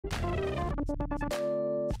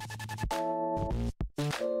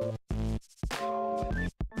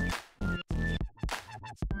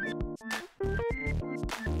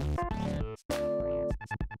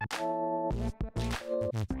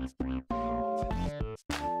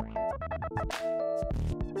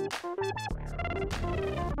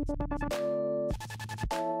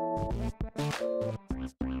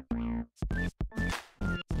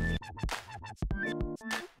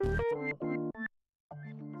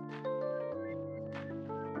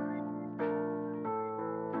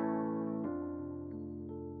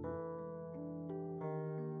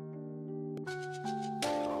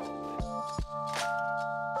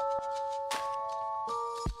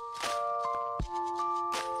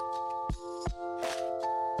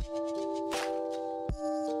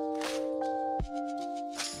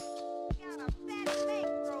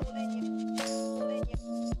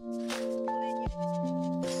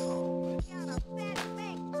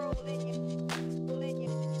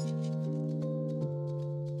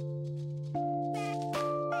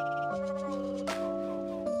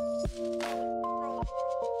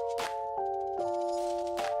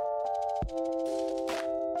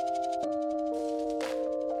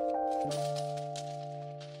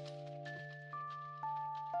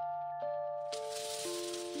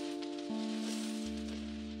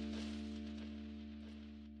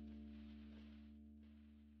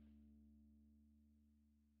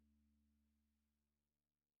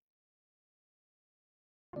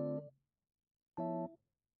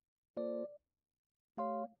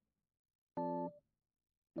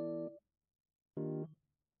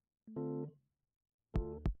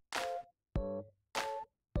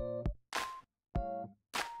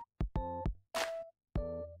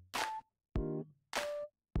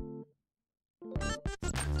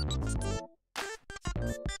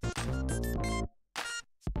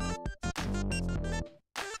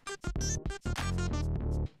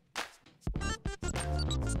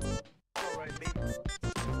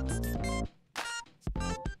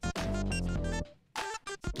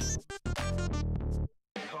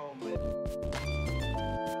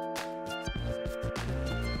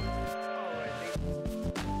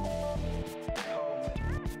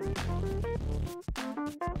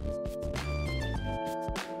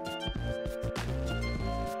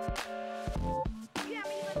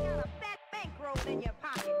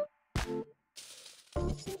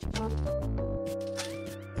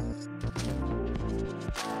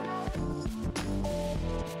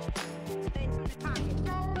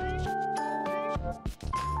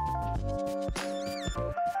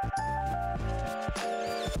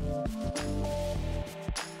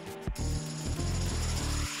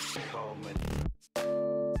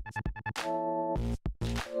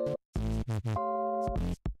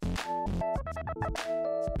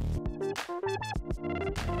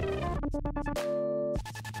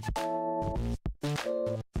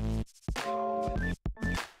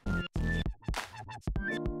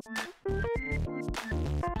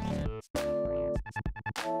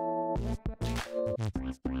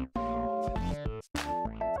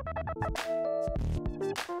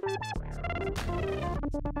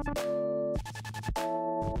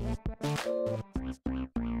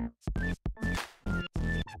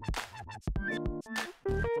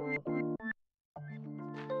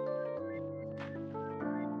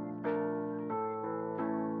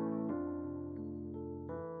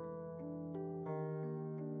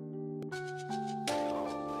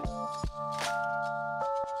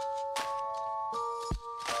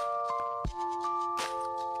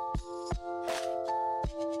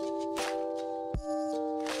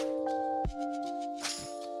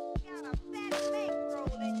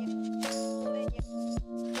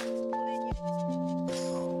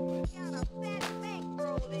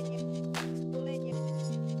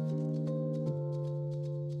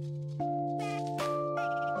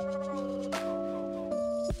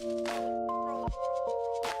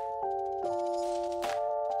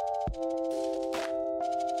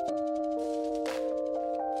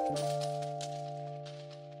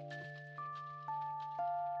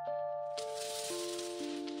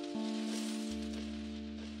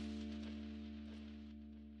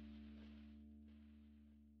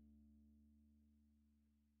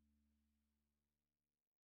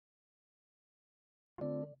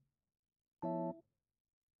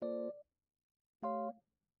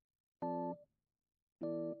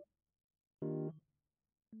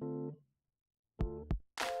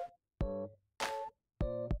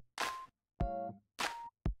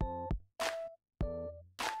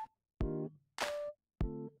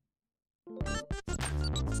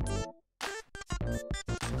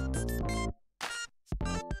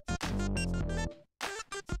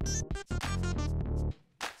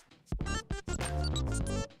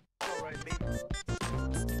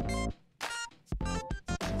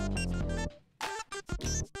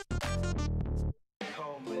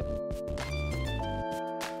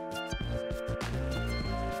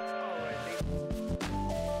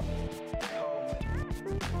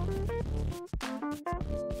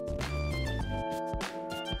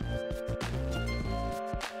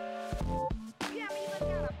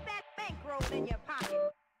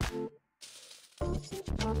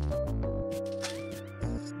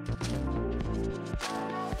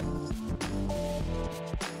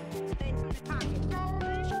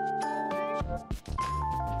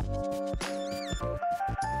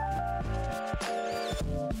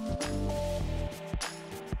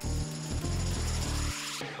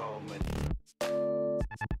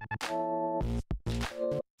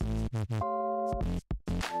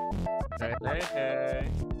Hey, hey,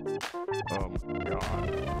 hey. Oh my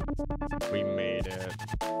god. We made it.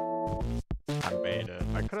 I made it.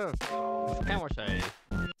 I kinda wish I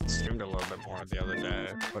streamed a little bit more the other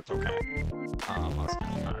day, but it's okay. I was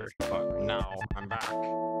kinda tired. But now I'm back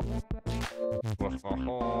with a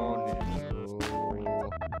whole new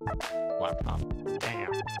laptop.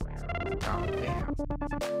 Damn. God damn.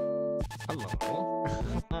 Hello.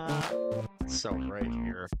 It's so right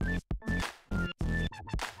here.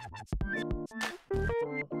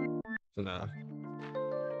 Nah.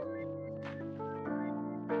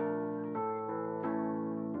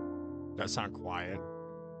 That sound quiet.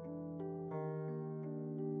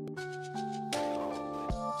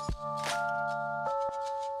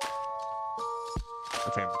 I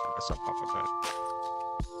think I'm gonna turn myself up a bit.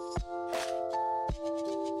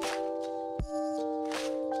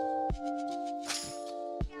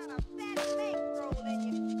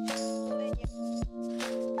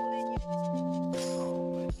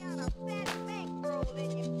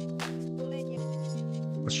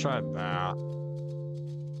 Let's try that.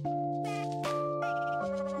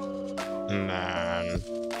 And then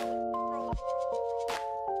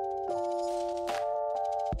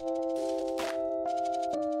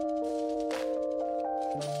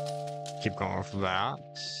keep going with that.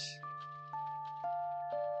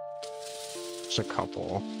 Just a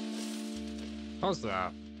couple. How's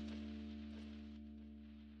that?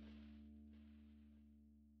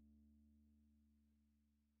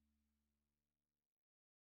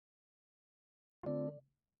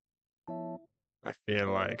 I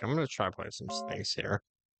feel like I'm gonna try playing some things here.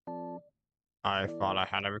 I thought I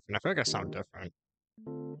had everything. I feel like I sound different.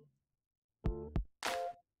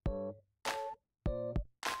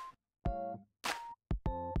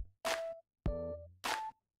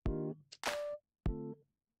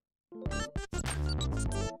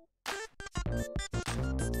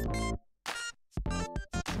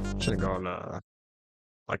 Should go to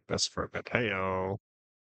like this for a bit. Heyo.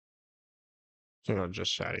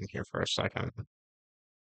 Just chatting here for a second.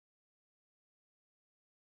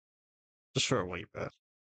 Just for a wee bit.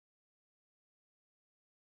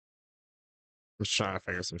 Just trying to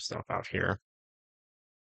figure some stuff out here.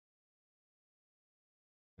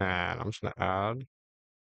 And I'm just gonna add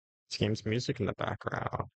this game's music in the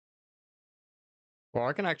background. Well,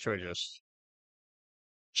 I can actually just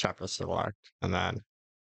chapter select and then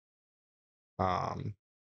um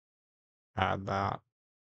add that.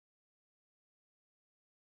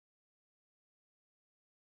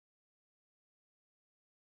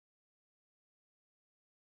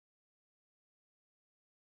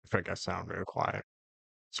 I think I sound very quiet.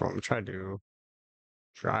 So I'm gonna try to do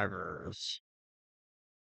drivers.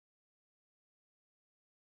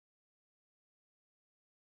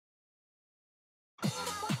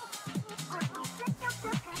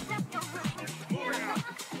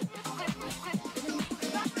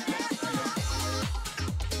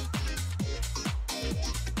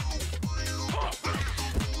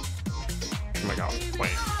 Oh my god,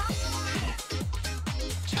 wait.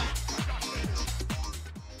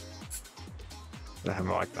 I have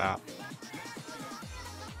it like that.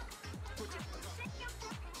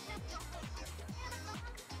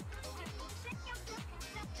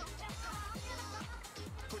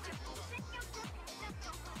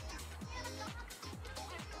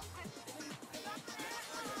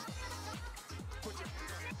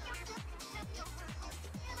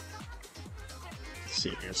 Let's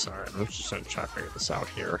see here, sorry, I'm just gonna try to figure this out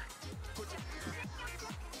here.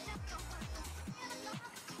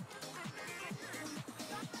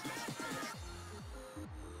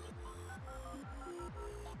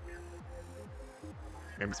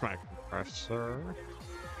 Maybe it's my compressor.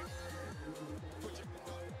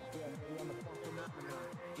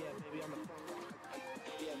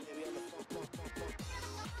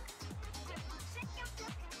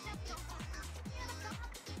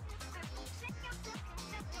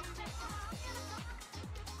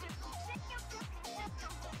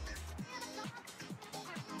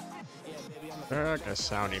 I guess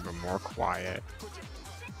sound even more quiet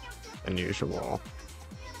than usual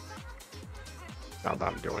now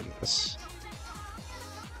that I'm doing this.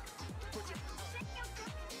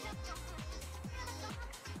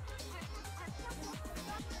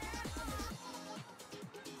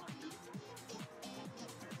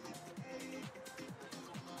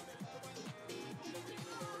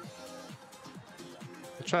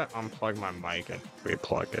 Try to unplug my mic and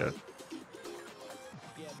replug it.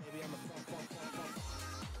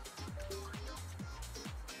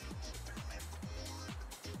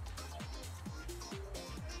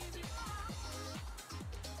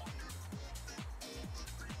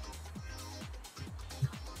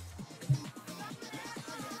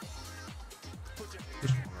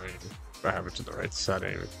 Just wondering if I have it to the right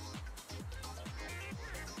setting.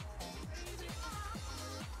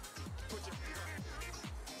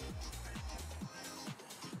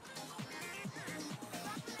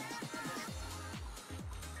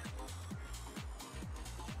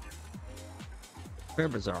 Very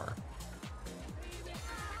bizarre.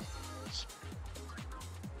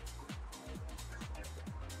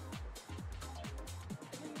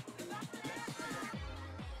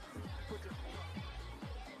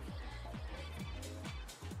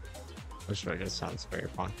 This record sounds very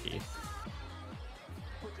funky.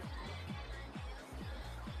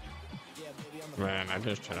 Man, I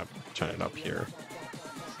just trying to turn it up here.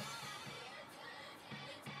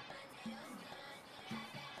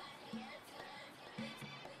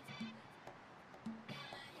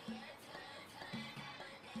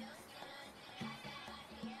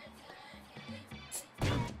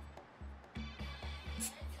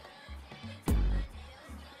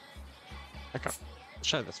 Okay,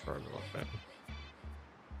 try this for a little bit.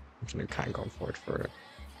 I'm gonna kind of go for it for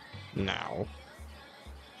now.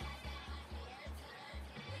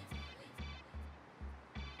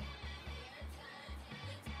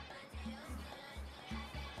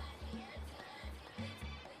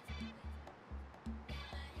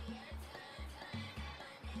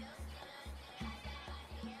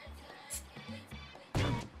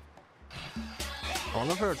 I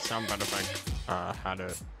wonder if it would sound better if I had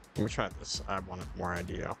it. Let me try this. I want more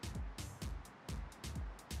idea.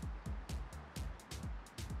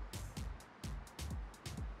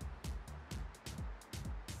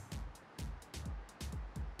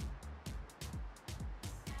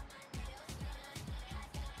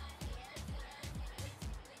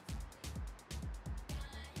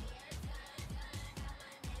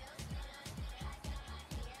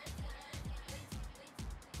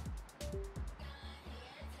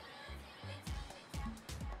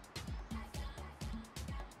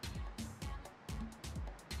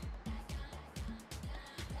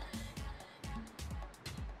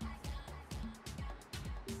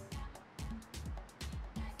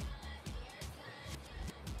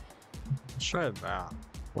 Let's try that.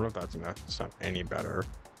 What if that's not sound any better?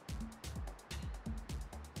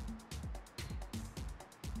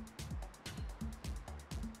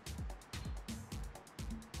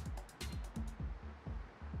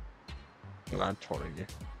 Not totally.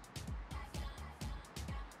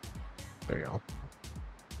 There you go.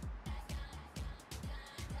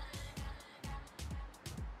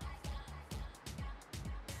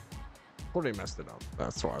 Totally messed it up.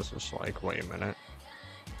 That's why I was just like, wait a minute.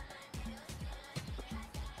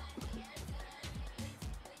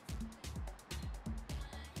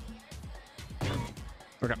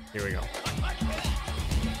 Okay, here we go.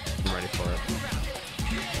 I'm ready for it.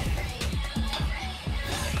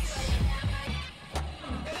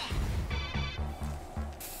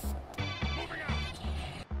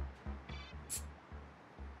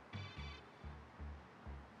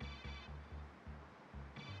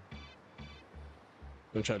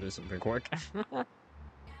 I'll try to do something quick.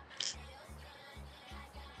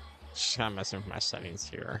 Just kind of messing with my settings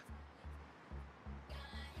here.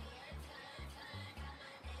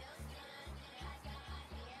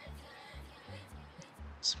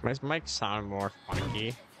 So my mic sound more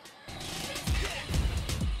funky.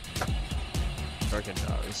 Like it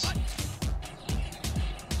does.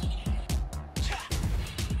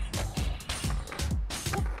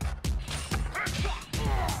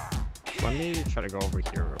 Let me try to go over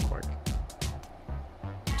here real quick.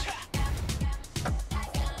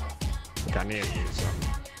 Like I need to use them.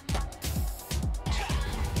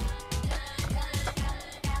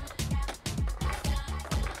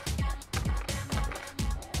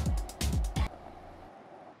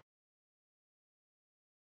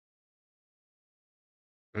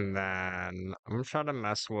 And then I'm gonna try to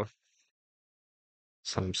mess with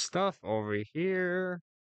some stuff over here.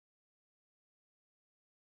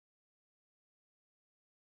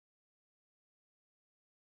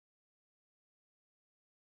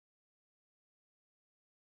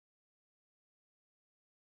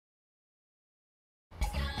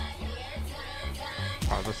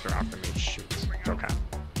 Oh, this they're after me. Shoot. Okay.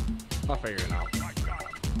 I'll figure it out.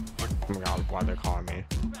 Oh my god, why they're calling me.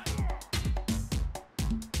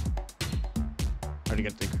 How to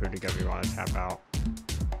get the crew together, you want to tap out.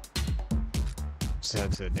 Just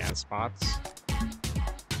head to the dance spots.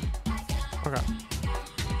 Okay.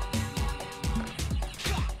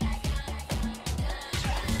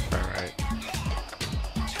 Alright.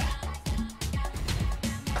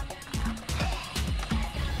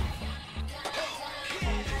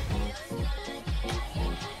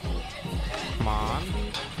 Come on.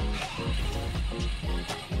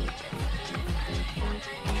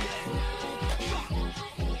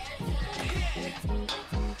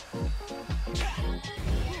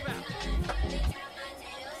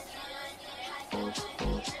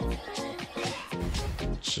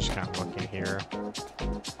 Just kind of looking here.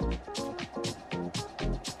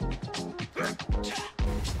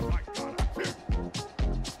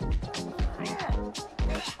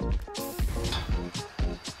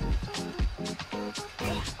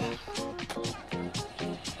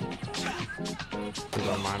 You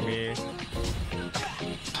don't mind me?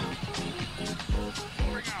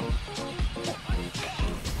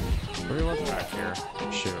 Where do you look back here?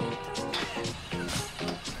 Shoot.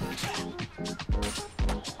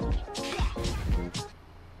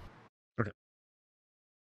 Okay.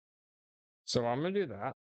 So I'm gonna do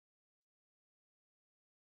that.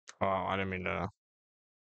 Oh, I didn't mean to.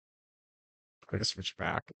 I just switch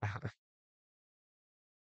back. I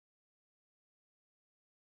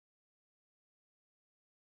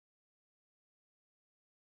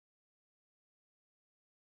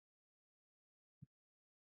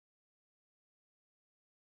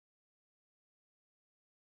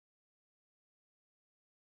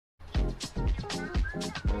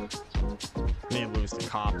need to lose the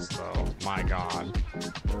cops though. My God.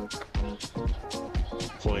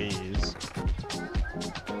 Please.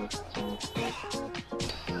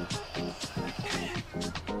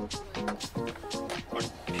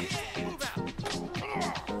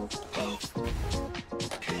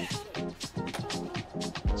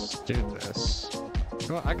 Let's do this.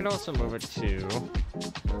 Well, I can also move it to.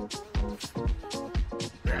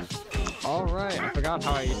 Alright, I forgot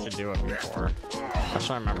how I used to do it before. I'm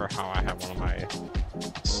trying to remember how I have one of my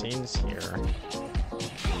scenes here.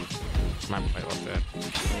 Might play with it.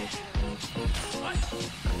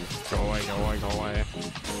 Go away, go away, go away.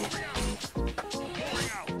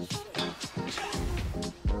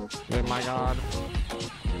 Oh my God.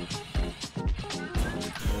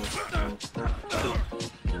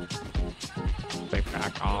 They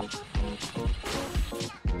back off.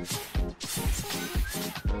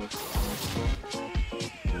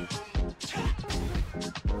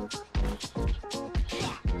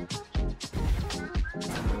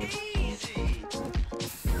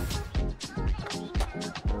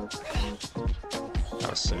 That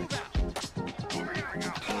was sick.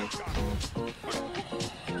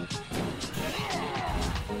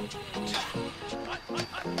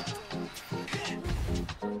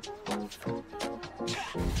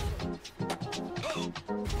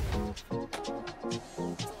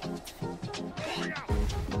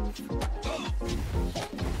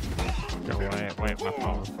 Go away, wait, my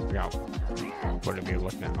phone. Forgot what to be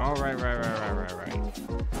looking at. Oh, right.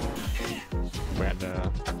 We had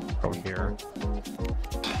to go here.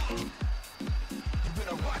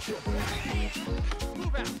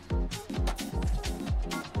 Move out.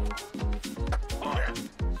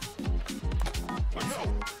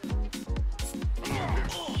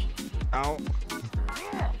 Ow.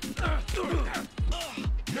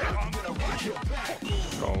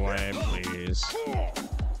 Go away, please.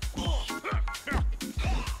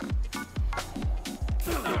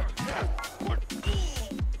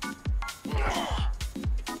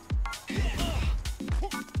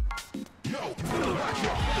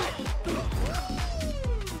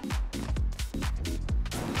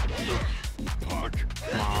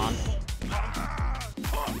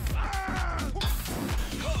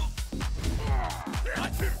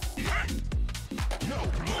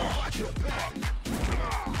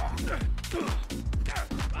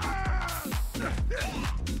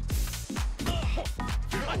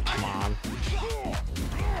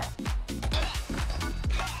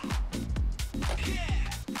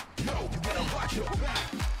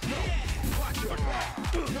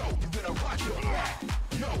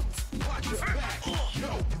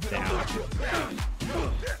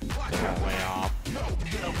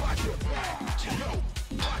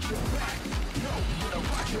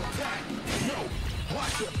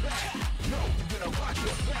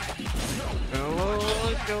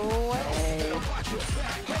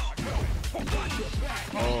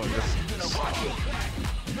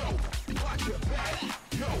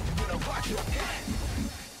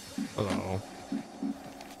 Hello.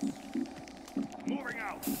 Moving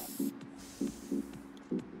out.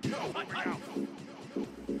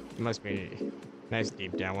 It must be Nice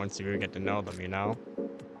deep down once you get to know them, you know?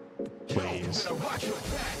 Please.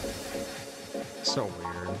 So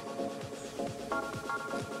weird.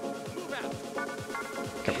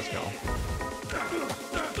 Okay, let's go.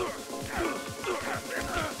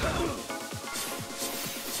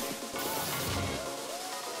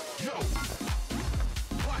 Yo,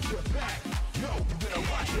 watch your back. Yo, you better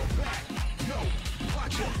watch your back. Yo,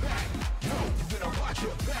 watch your back. Yo, you better watch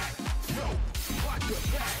your back. Yo, watch your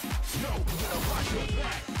back. Yo, you better watch your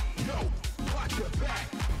back. Yo, watch your back.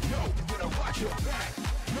 Yo, you better watch your back.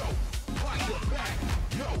 Yo, watch your back.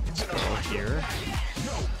 Yo, you better watch here.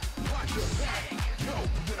 Yo, watch your back. Yo,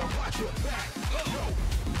 you better watch your back. Yo,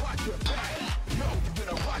 watch your back. Yo, you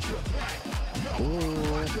better watch your back. Yo,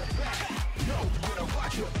 watch your back. Yo, you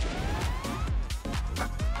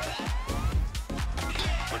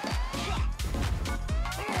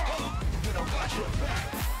better watch your back.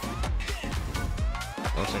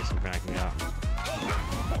 Looks like some backing up.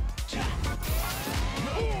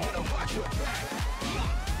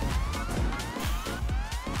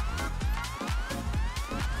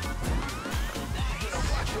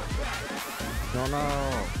 No, no.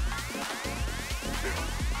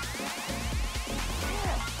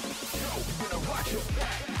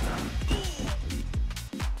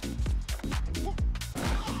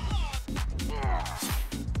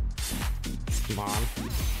 Come on.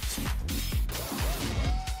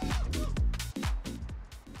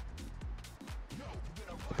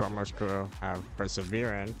 The Brahmos crew have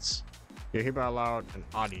perseverance. You're hereby allowed an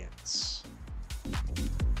audience.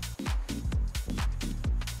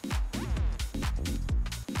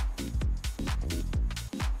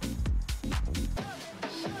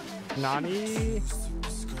 Nani?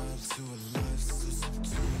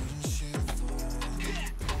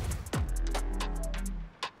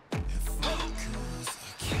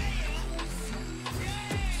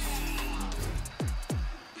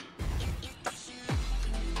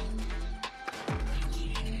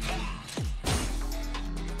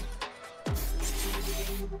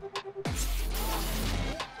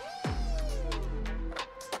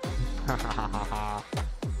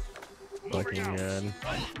 Looking good.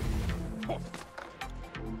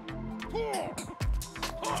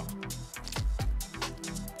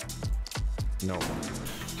 No.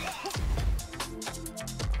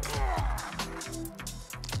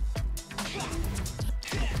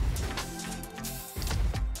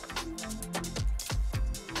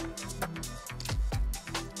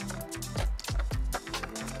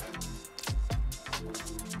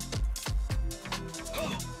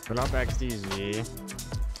 Put up XDZ.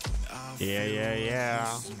 Yeah.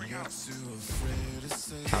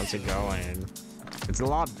 How's it going? It's a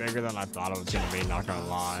lot bigger than I thought it was gonna be, not gonna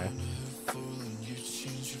lie.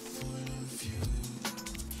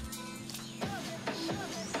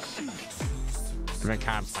 I've been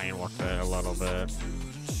kind of playing with it a little bit.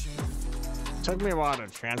 Took me a while to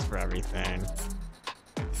transfer everything.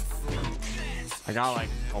 I got like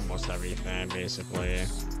almost everything basically.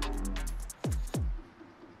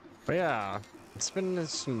 But yeah, it's been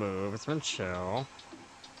smooth, it's been chill.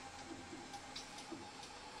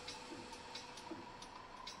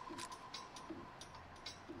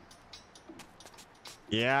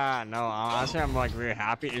 Yeah, no, honestly, I'm like really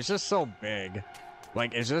happy. It's just so big.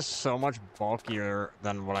 Like, it's just so much bulkier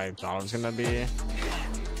than what I thought it was gonna be.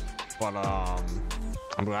 But,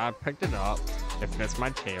 I'm glad I picked it up. It fits my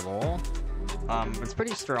table. It's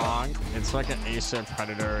pretty strong. It's like an Acer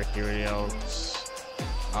Predator Helios,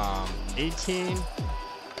 18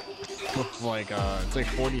 with like, it's like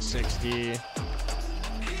 4060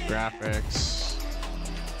 graphics.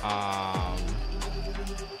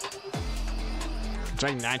 It's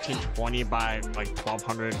like 1920 by like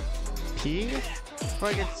 1200p for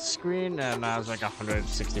like its screen, and I was like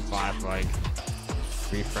 165 like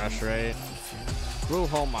refresh rate. Will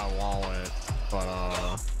hold my wallet,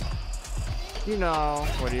 but you know,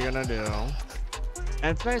 what are you gonna do?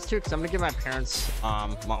 And it's nice too, because I'm gonna give my parents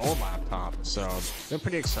my old laptop, so they're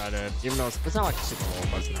pretty excited, even though it's not like super old,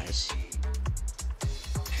 but it's nice.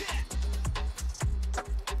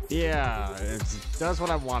 Yeah, it does what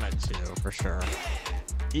I want it to, for sure.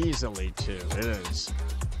 Easily too, it is.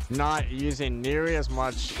 Not using nearly as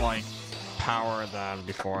much like power than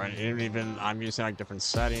before, and even I'm using like different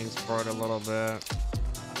settings for it a little bit.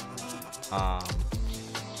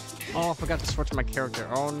 Oh, I forgot to switch my character.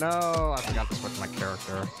 Oh no, I forgot to switch my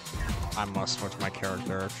character. I must switch my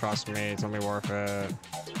character. Trust me, it's gonna be worth it.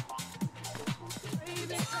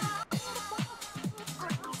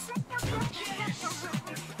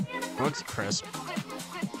 Looks crisp.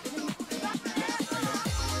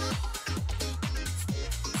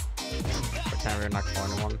 Can't really not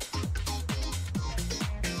calling one.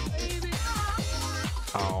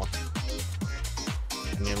 Oh.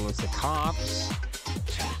 And you lose the cops.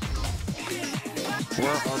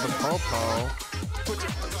 Where are the popo?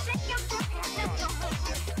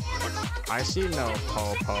 I see no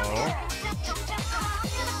popo.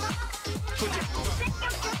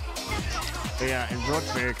 But yeah, it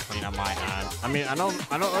looked very clean on my end. I mean, I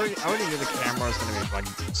already knew the camera was gonna be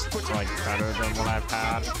like better than what I've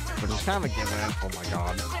had, which is kind of a given. Oh my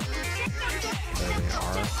god, there they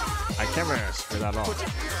are. I can't really screw that up,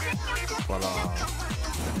 but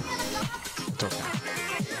it's okay.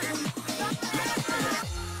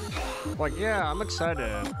 Like, yeah, I'm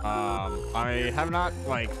excited. I have not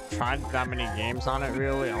like tried that many games on it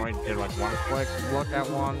really. I only did like one quick look at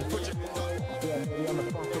one.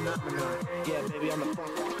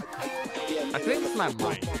 I think it's my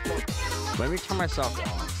mic. Let me turn myself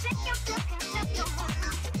off.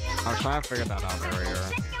 I was trying to figure that out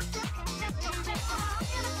earlier.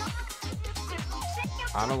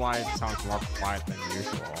 I don't know why it sounds more quiet than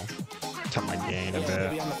usual. Turn my gain a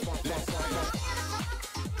bit.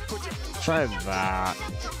 Try that.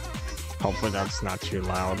 Hopefully that's not too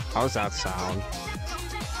loud. How's that sound?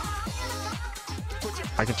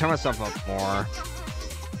 I can turn myself up more.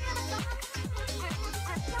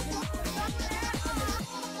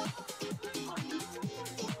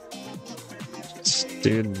 Let's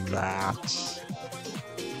do that.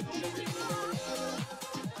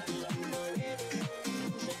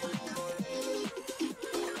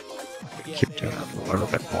 Keep doing it a little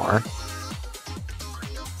bit more.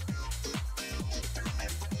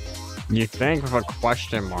 You think with a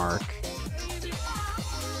question mark?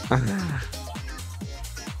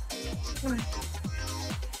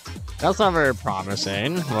 That's not very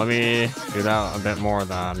promising. Let me do that a bit more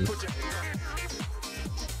then.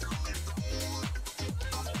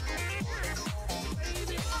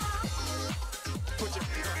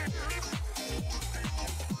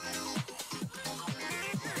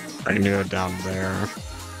 I can do it down there.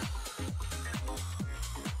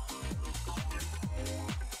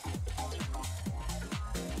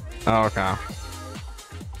 Oh, okay.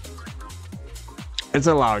 It's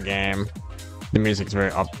a loud game. The music's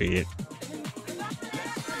very upbeat.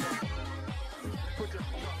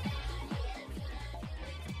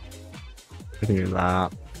 I can do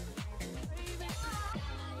that.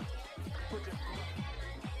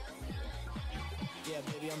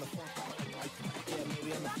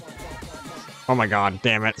 Oh my god,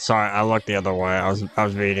 damn it. Sorry, I looked the other way. I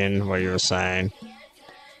was reading what you were saying.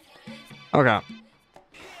 Okay.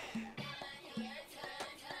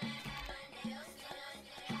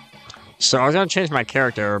 So I was gonna change my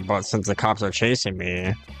character, but since the cops are chasing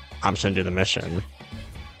me, I'm just gonna do the mission.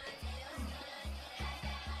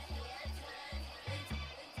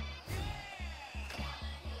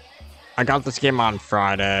 I got this game on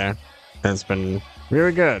Friday, and it's been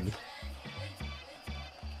really good.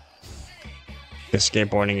 The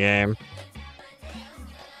skateboarding game.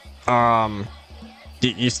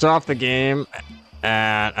 You start off the game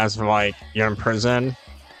as like you're in prison.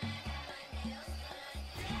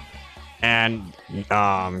 And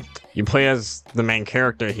you play as the main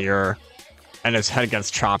character here, and his head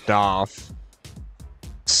gets chopped off.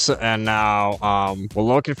 So, and now we're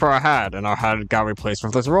looking for a head, and our head got replaced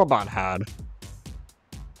with this robot head.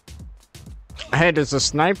 Hey, there's a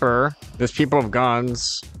sniper. There's people with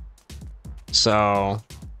guns. So,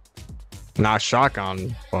 not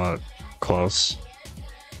shotgun, but close.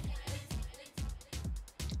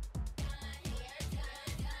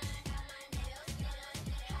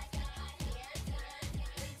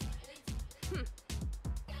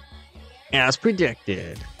 As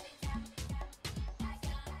predicted,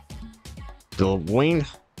 the winged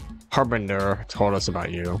harbinger told us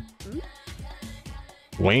about you.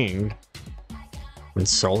 Winged? With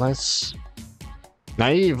Solus?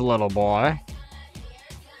 Naive little boy.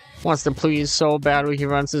 Wants to please so badly he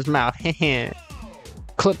runs his mouth.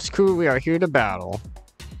 Clips crew, we are here to battle.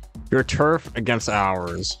 Your turf against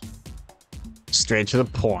ours. Straight to the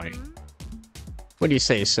point. What do you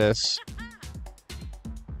say, sis?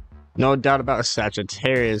 No doubt about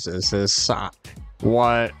Sagittarius is his sign.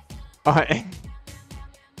 What?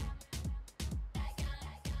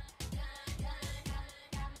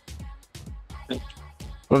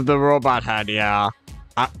 With the robot head, yeah.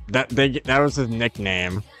 That was his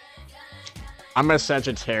nickname. I'm a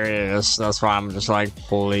Sagittarius, that's why I'm just like,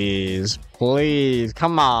 please, please,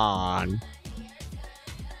 come on.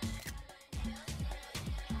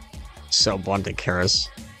 So blunt and careless.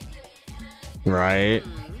 Right?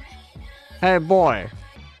 Hey boy,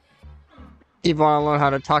 if you want to learn how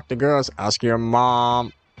to talk to girls, ask your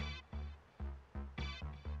mom.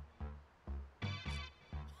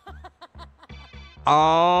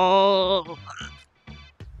 Oh,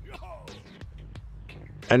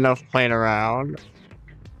 enough playing around.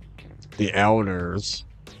 The elders.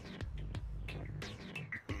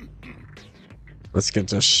 Let's get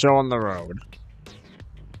this show on the road.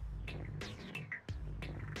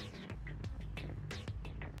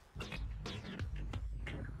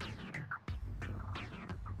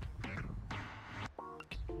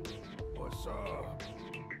 What's up?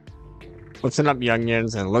 Listen up,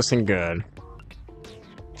 youngins, and listen good.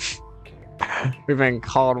 We've been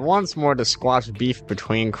called once more to squash beef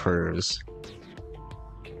between crews.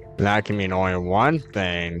 That can mean only one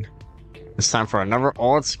thing. It's time for another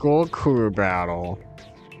old-school crew battle.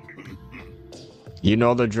 You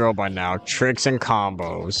know the drill by now, tricks and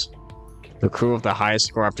combos. The crew with the highest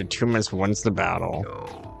score after 2 minutes wins the battle.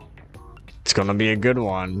 It's gonna be a good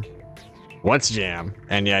one. Let's jam.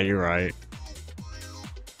 And yeah, you're right.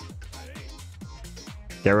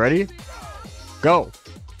 Get ready? Go!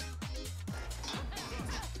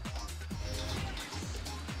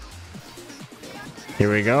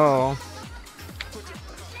 Here we go.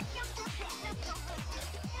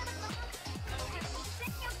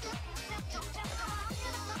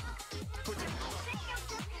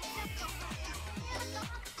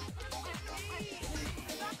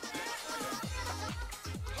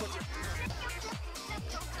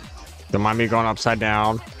 Don't mind me going upside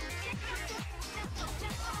down.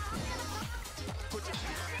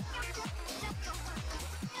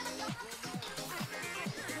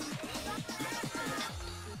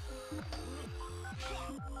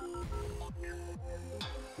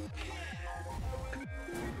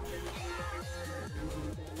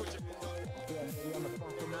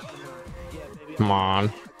 Come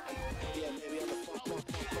on.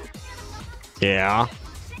 Yeah.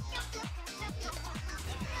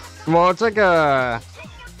 Well, it's like a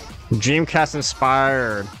Dreamcast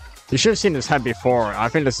inspired. You should have seen this head before. I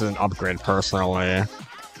think this is an upgrade personally.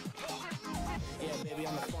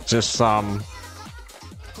 Just some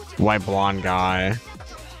white blonde guy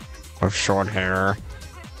with short hair.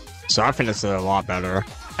 So I think this is a lot better.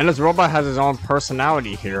 And this robot has his own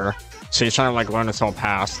personality here. So he's trying to like learn his whole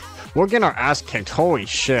past. We're getting our ass kicked. Holy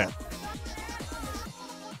shit.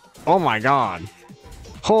 Oh my god.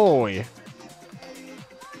 Holy.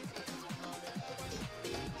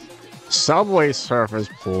 Subway surfers,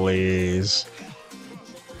 please.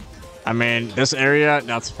 I mean, this area,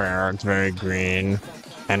 that's fair. It's very green.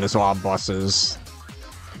 And there's a lot of buses.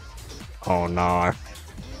 Oh no.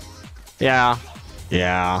 Yeah.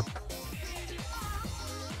 Yeah.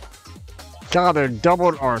 God, they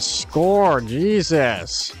doubled our score.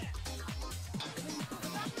 Jesus.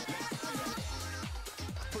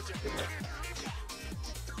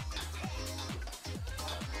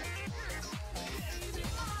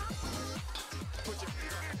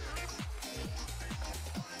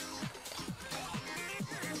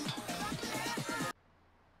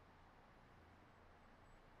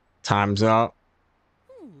 Time's up.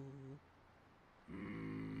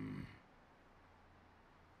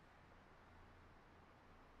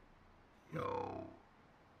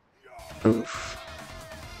 Oof.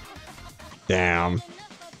 Damn.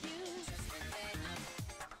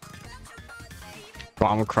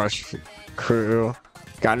 Bomb crush crew.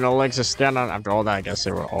 Got no legs to stand on. After all that, I guess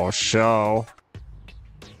they were all show.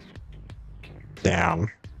 Damn.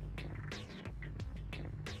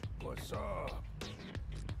 What's up?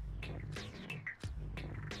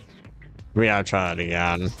 We gotta try it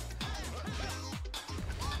again.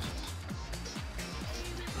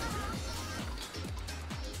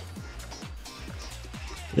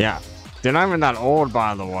 Yeah. They're not even that old,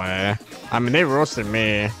 by the way. I mean, they roasted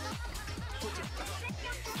me.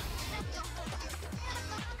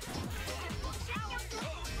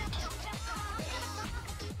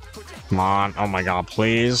 Come on. Oh my god,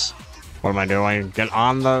 please. What am I doing? Get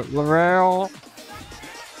on the rail.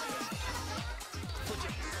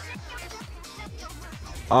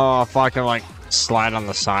 Oh, if I can, like, slide on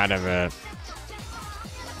the side of it.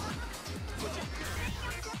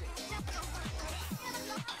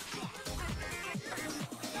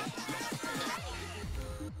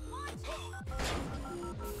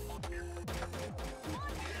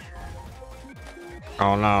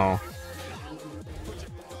 Oh no.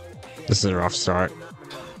 This is a rough start.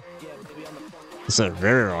 This is a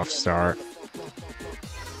very rough start.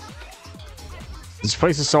 This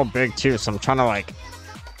place is so big too, so I'm trying to like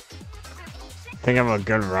think of a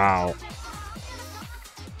good route.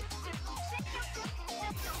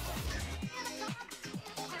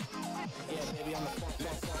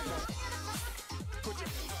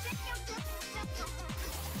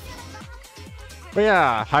 But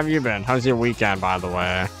yeah, how have you been? How's your weekend, by the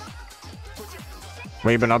way?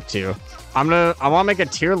 What you been up to? I want to make a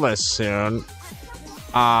tier list soon.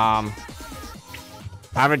 I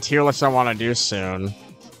have a tier list I want to do soon,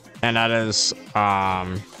 and that is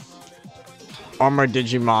Armor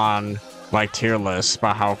Digimon like tier list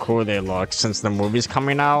about how cool they look since the movie's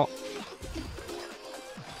coming out.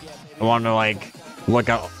 I want to like look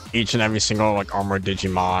at each and every single like Armor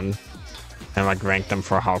Digimon and like rank them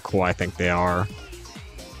for how cool I think they are.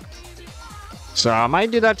 So I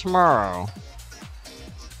might do that tomorrow.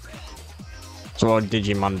 It's a little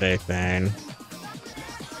Digimonday thing.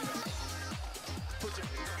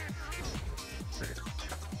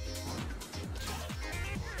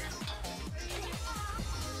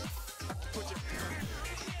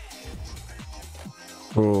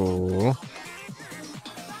 Ooh.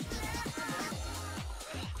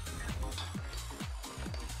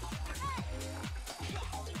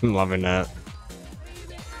 I'm loving it.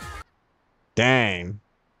 Dang.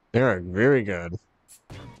 They're very good.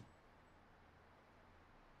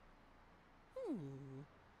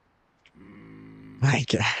 I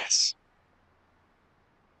guess.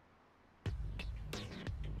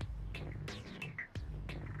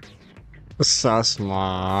 Sus,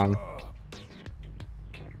 mom.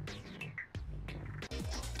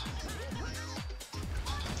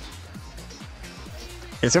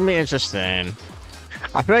 It's gonna be interesting.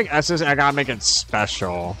 I feel like I gotta make it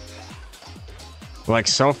special. Like,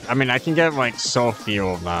 so, I mean, I can get like so few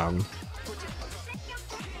of them.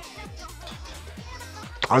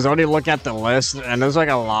 I was already looking at the list, and there's like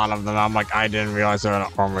a lot of them. I'm like, I didn't realize they were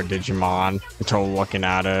an Armor Digimon until looking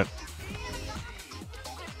at it.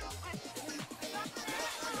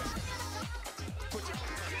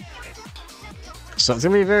 So it's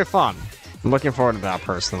gonna be very fun. I'm looking forward to that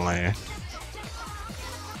personally.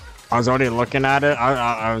 I was already looking at it.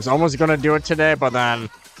 I was almost gonna do it today, but then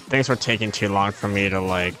things were taking too long for me to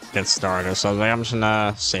like get started. So I was like, I'm just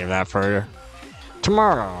gonna save that for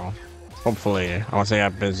tomorrow. Hopefully, I won't say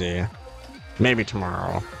I'm busy. Maybe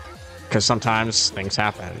tomorrow, because sometimes things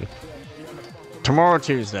happen. Tomorrow,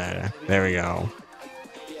 Tuesday. There we go.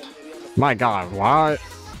 My God, what?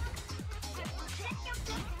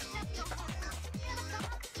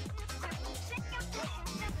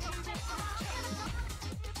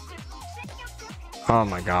 Oh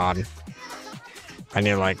my God. I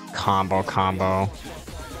need like combo.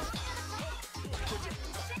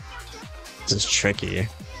 This is tricky.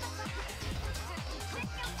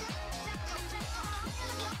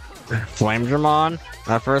 Flame Dramon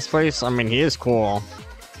at first place? I mean, he is cool.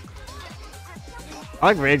 I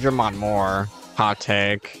like Ray Dramon more. Hot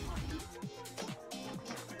take.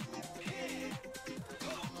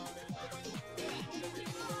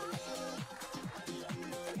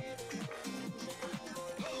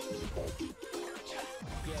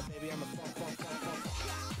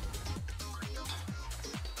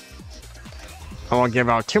 I won't give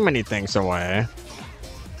out too many things away.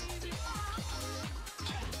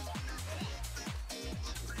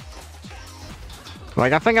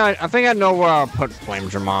 Like, I think I know where I'll put Flame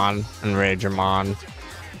Dramon and Ray Dramon.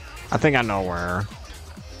 I think I know where.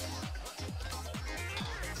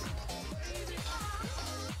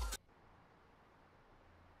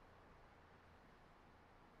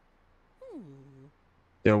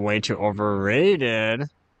 They're way too overrated.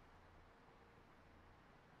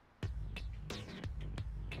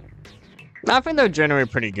 I think they're generally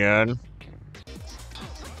pretty good.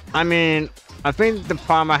 I mean, I think the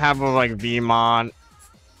problem I have with like Vmon.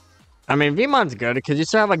 I mean, Vmon's good because you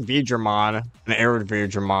still have like Vdramon and Arid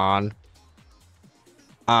Vdramon.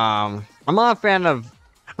 I'm not a fan of.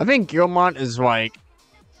 I think Guilmon is like.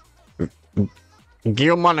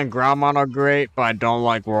 Guilmon and Graumon are great, but I don't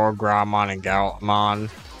like Royal Graumon and Galmon.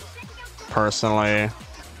 Personally,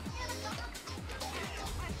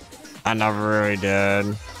 I never really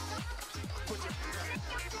did.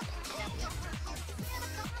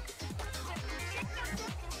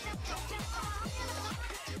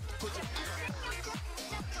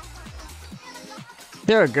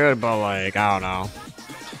 They're good, but like, I don't know.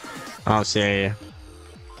 I don't see.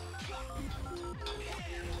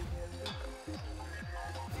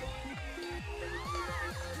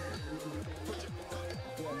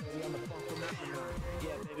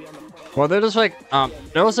 Well, they're just like,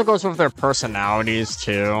 it also goes with their personalities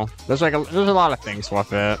too. There's like, there's a lot of things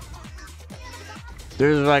with it.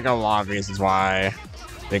 There's like a lot of reasons why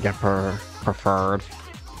they get preferred.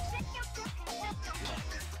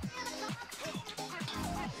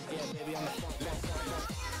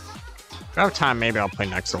 If I have time, maybe I'll play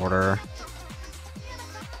next order.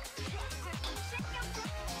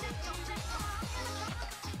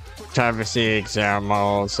 Try to see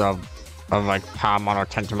examples of of like Palmon or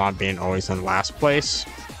Tentamon being always in last place.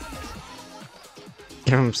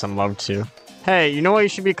 Give him some love too. Hey, you know what you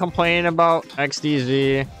should be complaining about,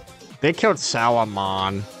 XDZ? They killed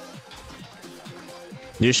Salamon.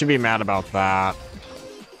 You should be mad about that.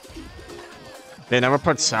 They never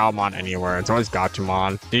put Salamon anywhere. It's always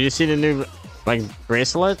Gatomon. Did you see the new, like,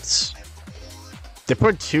 bracelets? They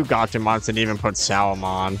put 2 Gatomons and even put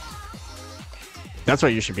Salamon. That's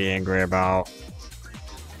what you should be angry about.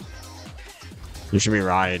 You should be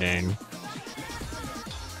rioting.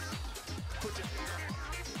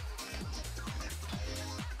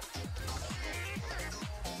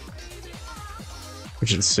 We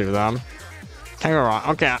should sue them. Can't go wrong.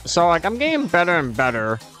 Okay, so like I'm getting better and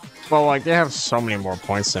better, but like they have so many more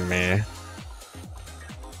points than me.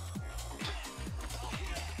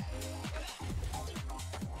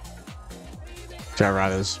 Should I ride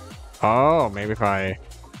this? Oh, maybe if I...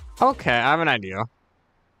 Okay, I have an idea.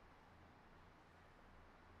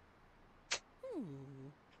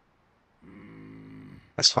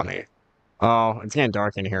 That's funny. Oh, it's getting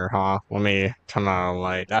dark in here, huh? Let me turn on a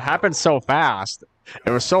light. That happened so fast.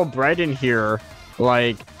 It was so bright in here,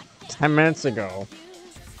 like, 10 minutes ago.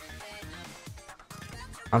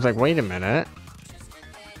 I was like, wait a minute.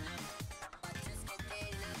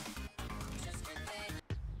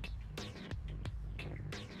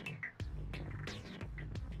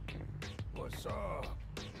 What's up?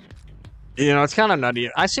 You know, it's kind of nutty.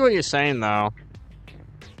 I see what you're saying, though.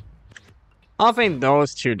 I don't think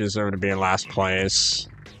those two deserve to be in last place.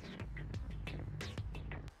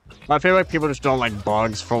 I feel like people just don't like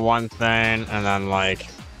bugs for one thing, and then like...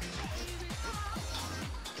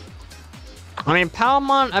 I mean,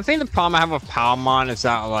 Palmon, I think the problem I have with Palmon is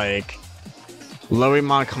that like...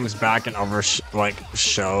 Loimon comes back in other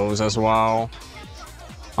shows as well.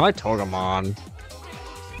 I like Togemon.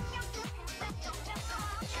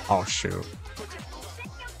 Oh shoot.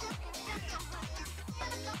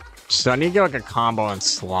 So I need to get like a combo and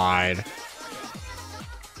slide.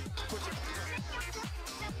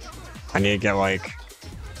 I need to get like...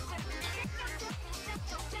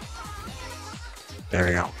 There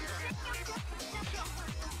we go.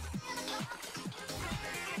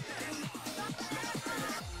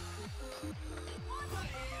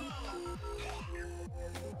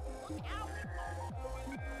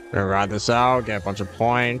 Gonna ride this out, get a bunch of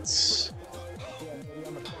points.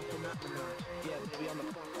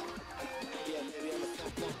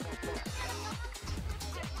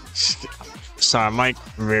 Sorry, I'm like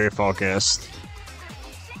very focused.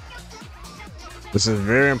 This is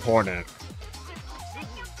very important.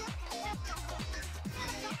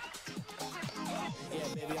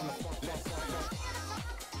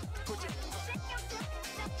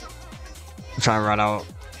 I'm trying to run out,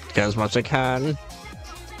 get as much as I can.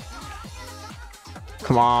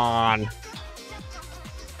 Come on.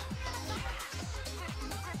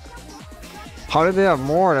 How did they have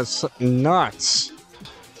more? That's nuts.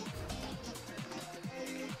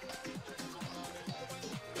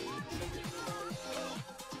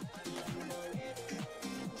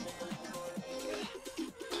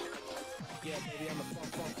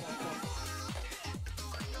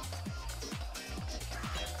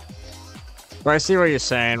 But I see what you're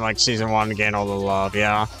saying, like season 1 gain all the love,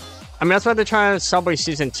 yeah. I mean, that's why they're trying to Subway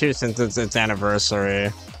season 2 since it's its anniversary.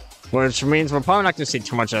 Which means we're probably not going to see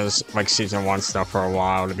too much as like season 1 stuff for a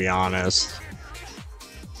while, to be honest.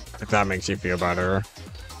 If that makes you feel better.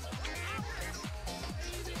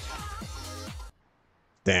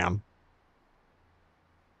 Damn.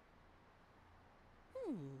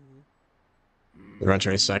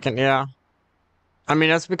 Eventually second, yeah. I mean,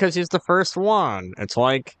 that's because he's the first one. It's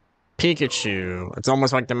like Pikachu. It's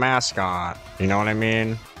almost like the mascot. You know what I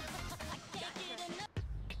mean?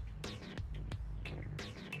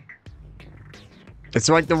 It's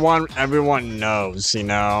like the one everyone knows, you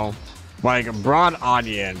know? Like a broad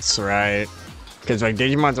audience, right? Because like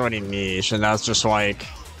Digimon's already niche, and that's just like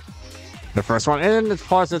the first one. And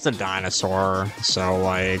plus it's a dinosaur, so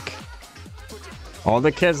like all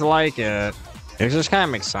the kids like it. It just kind of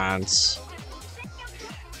makes sense.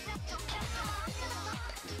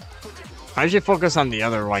 I usually focus on the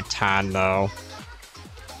other like 10 though.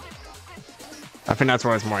 I think that's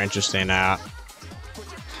where it's more interesting at.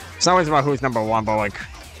 It's not always about who's number 1, but like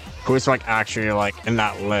who's like actually like in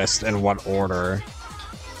that list in what order.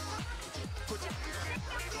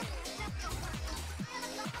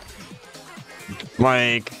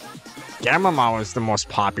 Like Gamamon was the most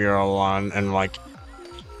popular one in like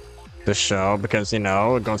the show because, you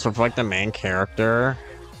know, it goes with like the main character.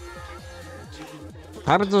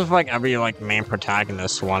 Happens with like every like main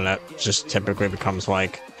protagonist one that just typically becomes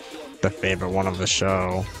like the favorite one of the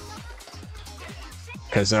show.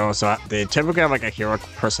 Because they typically have like a hero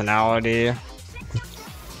personality.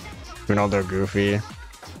 You know, they're goofy.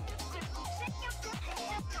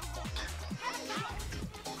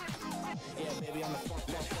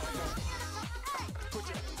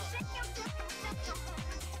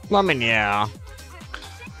 I mean, yeah.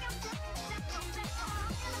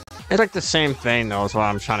 It's like the same thing, though, is what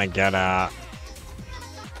I'm trying to get at.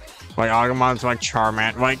 Like, Agumon's like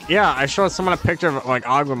Charmander. Like, yeah, I showed someone a picture of, like,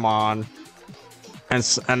 Agumon.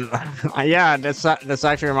 And yeah, this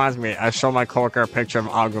actually reminds me. I showed my coworker a picture of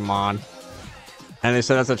Agumon. And they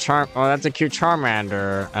said, that's a cute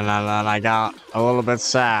Charmander. And then I got a little bit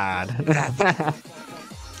sad.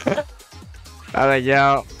 I was like,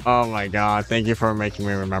 yo, oh my god, thank you for making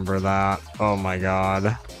me remember that. Oh my god.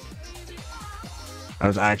 That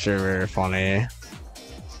was actually very funny.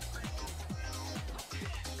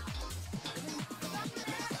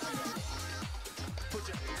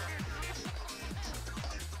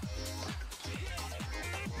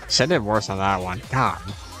 Said did worse on that one. God.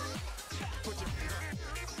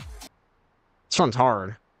 This one's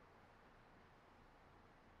hard.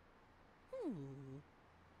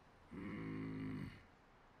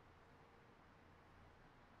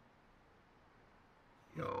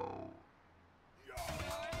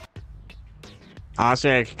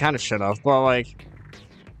 Honestly, I kind of should have, but like,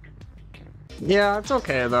 yeah, it's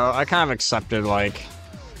okay though. I kind of accepted like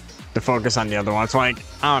the focus on the other ones. Like,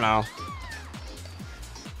 I don't know.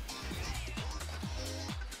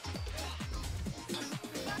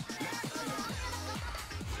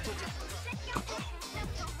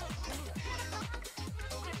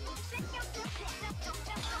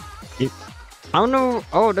 I don't know.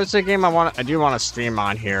 Oh, there's a game I do want to stream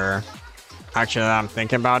on here. Actually, I'm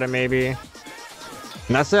thinking about it maybe.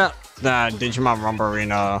 And that's the Digimon Rumble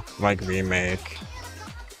Arena like remake.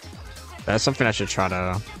 That's something I should try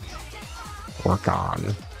to work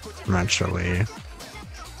on eventually.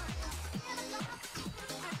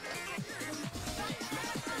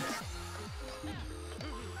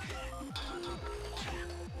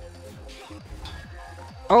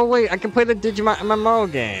 Oh wait, I can play the Digimon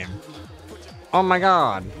MMO game. Oh my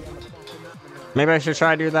god. Maybe I should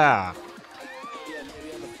try to do that.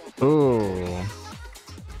 Ooh.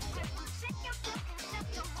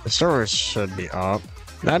 The servers should be up.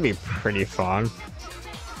 That'd be pretty fun.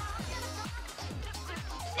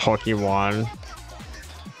 Pokemon.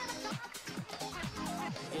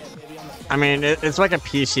 I mean, it's like a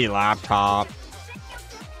PC laptop.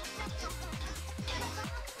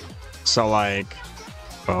 So like,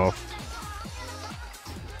 both.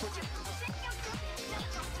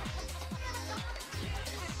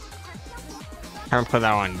 I haven't put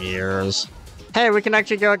that one in years. Hey, we can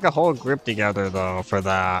actually get like a whole group together though for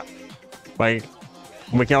that. Like,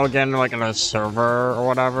 we can all get in like in a server or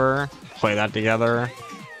whatever. Play that together.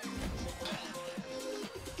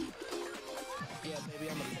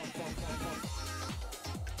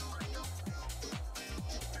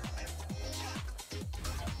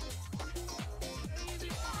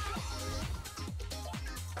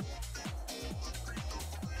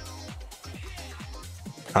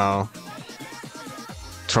 Oh.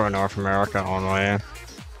 For North America only.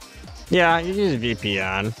 Yeah, you use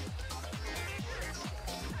VPN.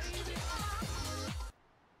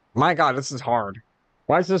 My god, this is hard.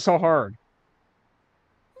 Why is this so hard?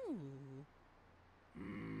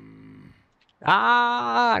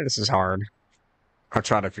 Ah, this is hard. I've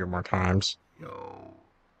tried a few more times.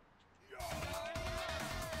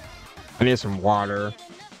 I need some water.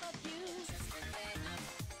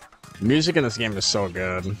 Music in this game is so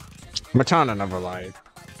good. Matana never lied.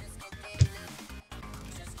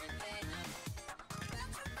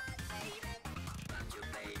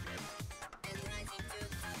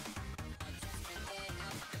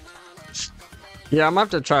 Yeah, I'm gonna have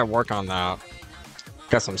to try to work on that.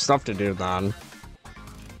 Got some stuff to do then.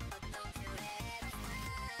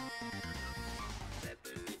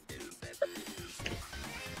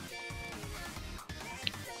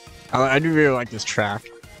 I do really like this track.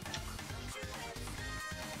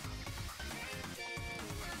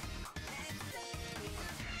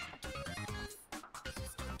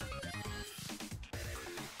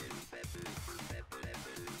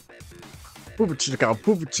 Booba chicka,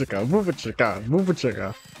 booba chicka, booba chicka, booba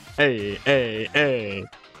chicka. Hey, hey, hey.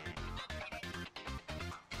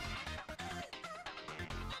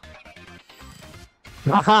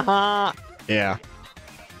 Yeah.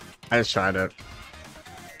 I just tried it.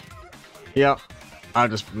 Yep.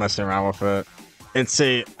 I'm just messing around with it. It's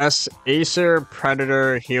a Acer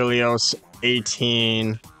Predator Helios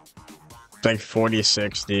 18. It's like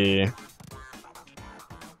 4060.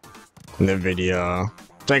 In the video.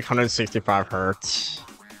 It's like 165 hertz.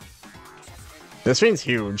 This thing's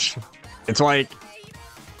huge. It's like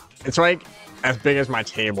as big as my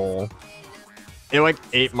table. It like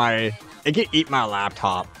it can eat my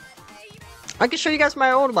laptop. I can show you guys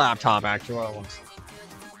my old laptop actually.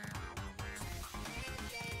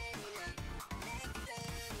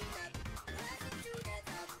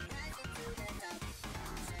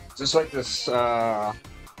 Just like this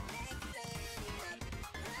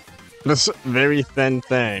this very thin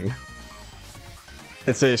thing.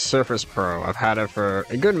 It's a Surface Pro. I've had it for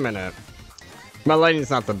a good minute. My lighting's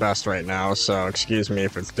not the best right now, so excuse me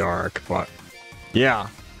if it's dark, but yeah.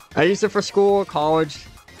 I used it for school, college.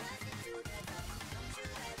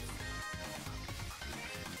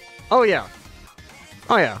 Oh yeah.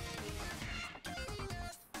 Oh yeah.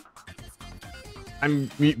 I'm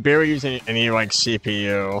barely using any like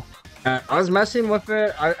CPU. I was messing with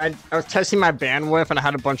it. I was testing my bandwidth and I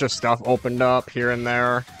had a bunch of stuff opened up here and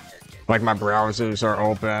there. Like my browsers are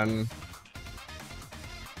open.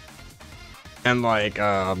 And like,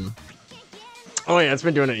 oh yeah, it's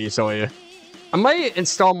been doing it easily. I might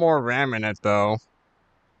install more RAM in it though.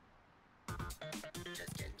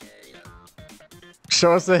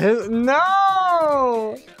 Show us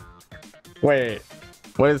no! Wait,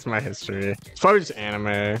 what is my history? It's probably just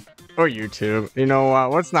anime. Or YouTube. You know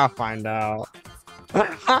what? Let's not find out.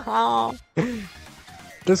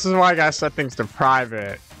 This is why I gotta set things to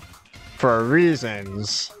private. For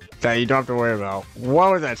reasons that you don't have to worry about.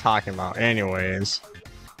 What was I talking about? Anyways.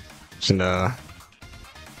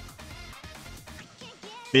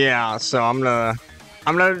 Yeah, so I'm gonna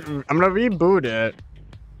reboot it.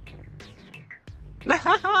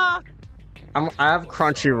 I have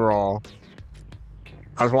Crunchyroll.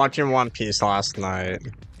 I was watching One Piece last night.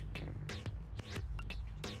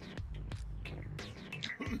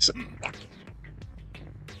 So,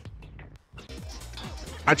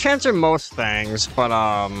 I transferred most things, but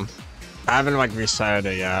I haven't like reset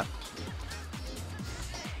it yet.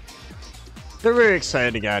 They're really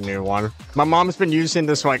excited to get a new one. My mom's been using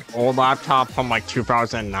this like old laptop from like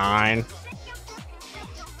 2009.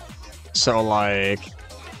 So like,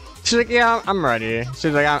 she's like, yeah, I'm ready.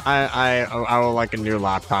 She's like, I would like a new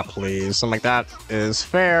laptop, please. I'm like, that is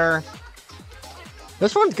fair.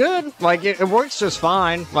 This one's good. Like, it works just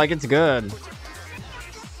fine. Like, it's good.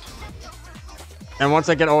 And once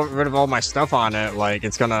I get rid of all my stuff on it, like,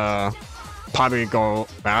 it's gonna probably go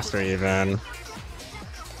faster even.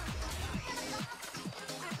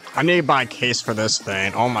 I need to buy a case for this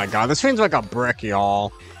thing. Oh my god, this thing's like a brick,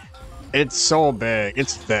 y'all. It's so big.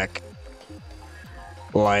 It's thick.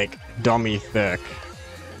 Like, dummy thick.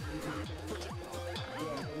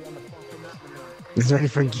 It's ready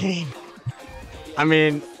for game. I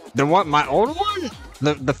mean, my old one?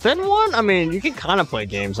 The thin one? I mean, you can kind of play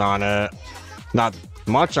games on it. Not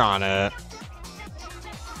much on it.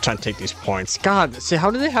 Trying to take these points. God, see,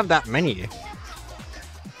 how do they have that many?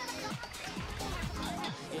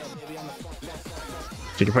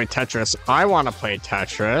 You can play Tetris. I want to play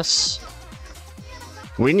Tetris.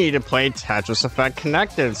 We need to play Tetris Effect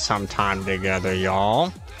Connected sometime together,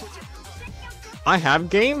 y'all. I have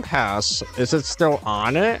Game Pass. Is it still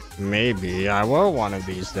on it? Maybe. I will one of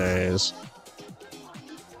these days.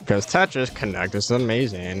 Because Tetris Connect is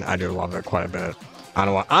amazing. I do love it quite a bit. I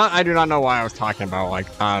don't know. I do not know why I was talking about I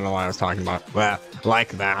don't know why I was talking about that like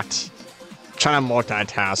that. I'm trying to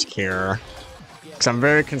multitask here. Because I'm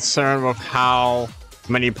very concerned with how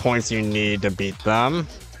many points you need to beat them.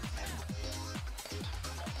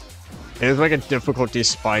 It is like a difficulty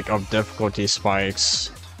spike of difficulty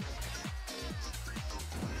spikes.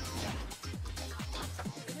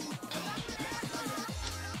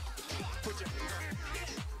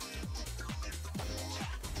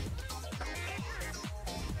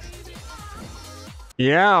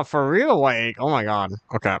 Yeah, for real, like, oh my god.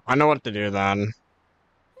 Okay, I know what to do then.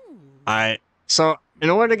 So, in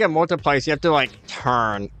order to get multiplies, you have to, like,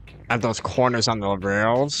 turn at those corners on the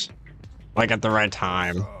rails. Like, at the right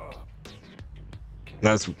time.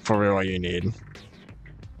 That's for real what you need.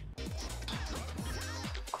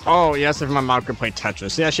 Oh, yes, if my mom could play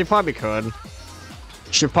Tetris. Yeah, she probably could.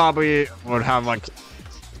 She probably would have, like,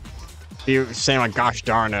 be saying, like, gosh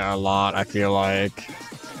darn it a lot, I feel like.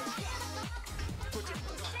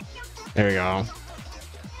 There we go.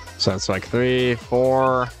 So it's like 3,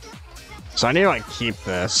 4. So I need to like keep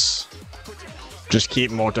this. Just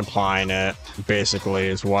keep multiplying it, basically,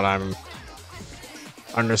 is what I'm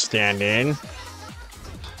understanding.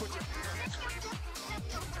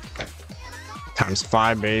 Times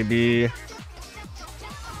 5, baby.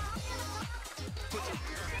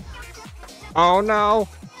 Oh no!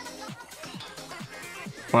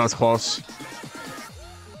 Well, that's close.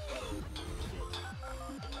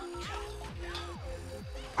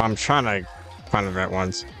 I'm trying to find the right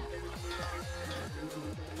ones.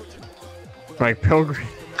 Like Pilgrim.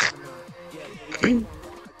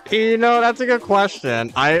 You know, that's a good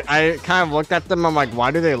question. I kind of looked at them. I'm like,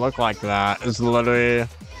 why do they look like that? It's literally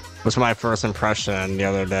was my first impression the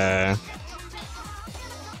other day.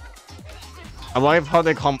 I like how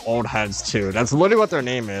they call them old heads too. That's literally what their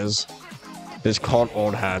name is. It's called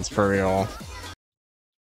old heads for real.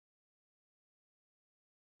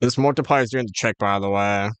 This multiplier is doing the trick, by the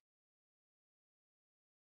way.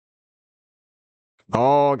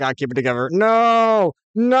 Oh, gotta keep it together. No,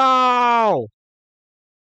 no.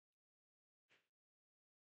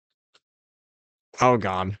 Oh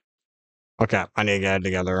god. Okay, I need to get it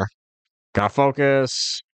together. Gotta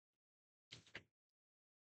focus.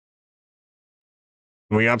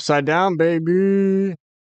 We upside down, baby.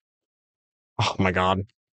 Oh my god.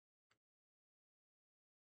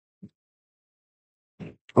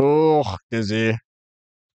 Oh, dizzy.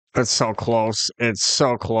 It's so close. It's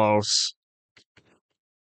so close.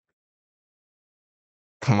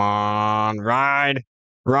 Come on, ride.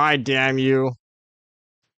 Ride, damn you.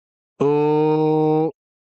 Oh,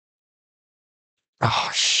 oh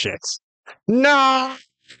shit. No.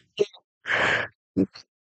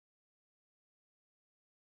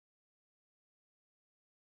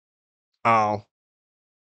 Oh.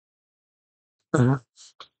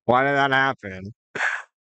 Why did that happen?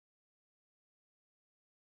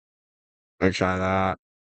 Let me try that.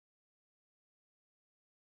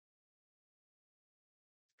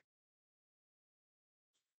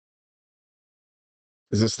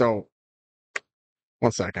 Is this still?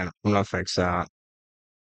 One second. I'm gonna fix that.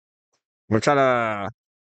 We're trying to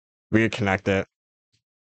reconnect it.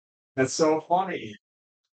 That's so funny.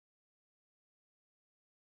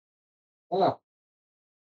 Oh,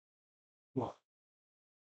 well,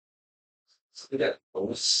 let's get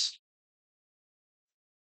close.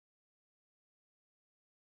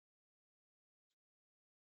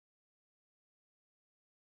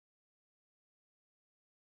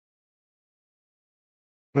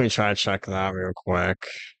 Let me try to check that real quick.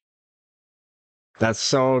 That's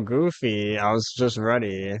so goofy. I was just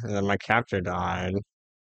ready, and then my capture died.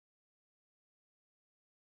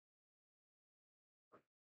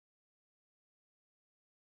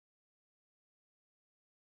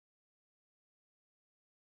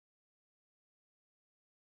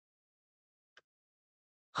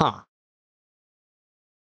 Huh.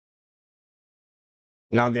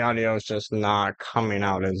 Now the audio is just not coming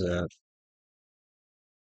out, is it?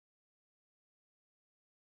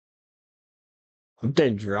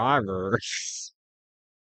 Update driver.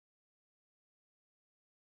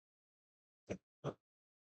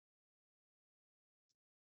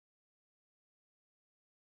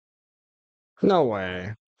 No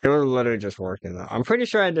way. It was literally just working though. I'm pretty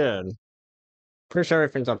sure I did. Pretty sure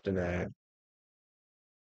everything's up to date.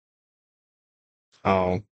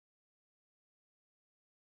 Oh.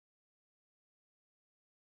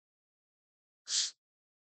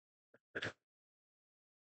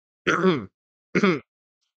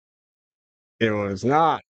 It was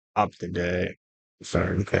not up to date.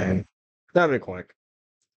 Sorry, okay. That'll be quick.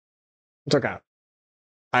 It's okay.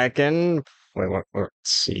 I can wait, let's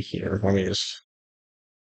see here. Let me just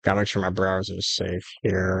gotta make sure my browser is safe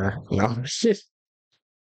here. No, it's just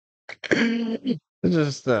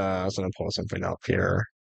I was gonna pull something up here.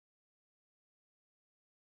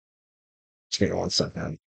 Just give me 1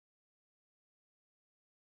 second.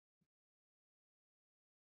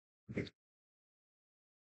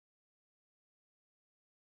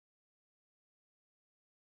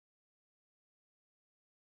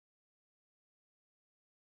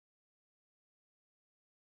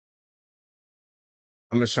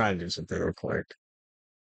 I'm just trying to do something real quick.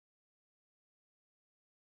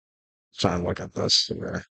 Trying to look at this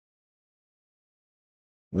here.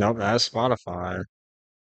 Nope, that's Spotify.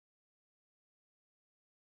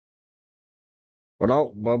 What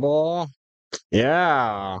up, Bubble?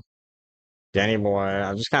 Yeah, Danny boy.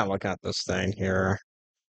 I'm just kind of looking at this thing here.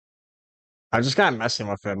 I'm just kind of messing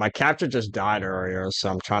with it. My capture just died earlier, so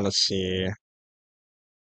I'm trying to see.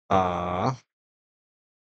 Uh,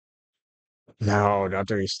 no, do I have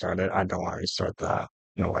to restart it? I don't want to restart that.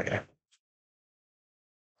 No way.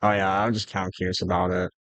 Oh yeah, I'm just kind of curious about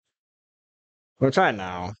it. We'll try it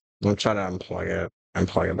now. We'll try to unplug it and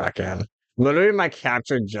plug it back in. Literally, my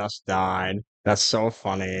capture just died. That's so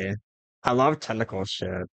funny. I love technical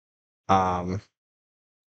shit. Um,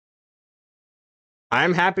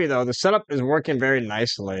 I'm happy though. The setup is working very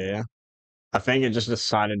nicely. I think it just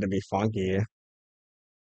decided to be funky.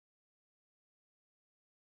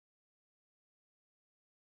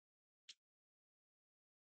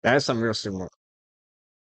 That is some real super.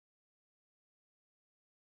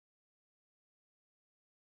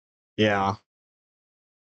 Yeah.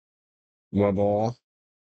 Wibble.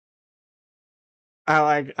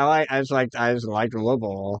 I just like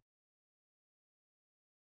Wibble.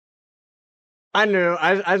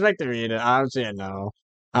 I'd like to read it. Obviously, I know.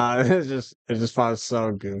 It just feels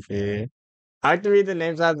so goofy. I like to read the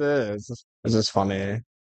names as is. It's just funny.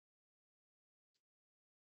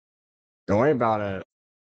 Don't worry about it.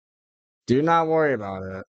 Do not worry about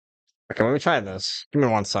it. Okay, let me try this. Give me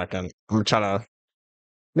 1 second. I'm gonna try to.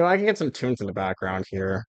 No, I can get some tunes in the background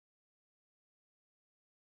here.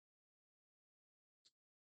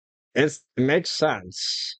 It makes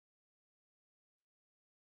sense.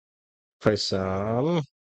 Play some. I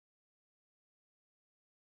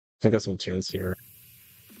can get some tunes here.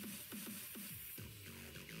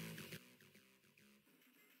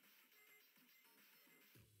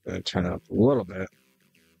 Gonna turn it up a little bit.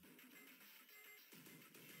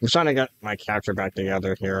 I'm trying to get my capture back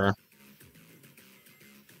together here.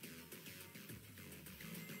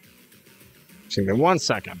 Just give me 1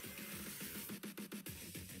 second.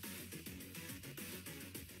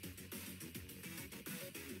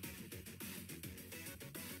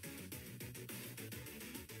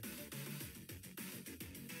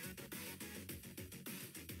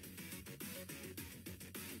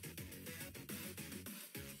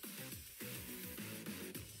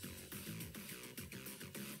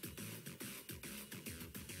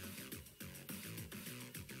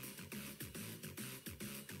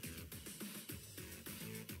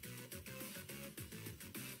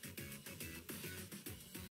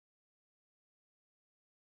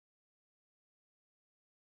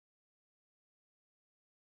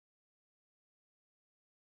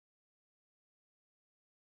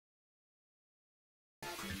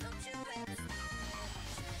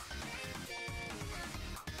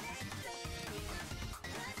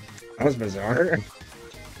 That was bizarre.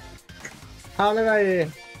 How did I...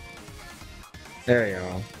 There you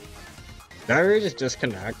go. Did I really just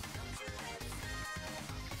disconnect?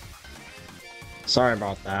 Sorry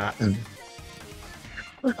about that.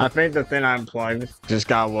 I think the thing I unplugged just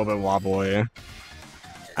got a little bit wobbly.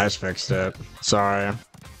 I just fixed it. Sorry.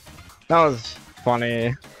 That was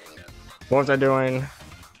funny. What was I doing?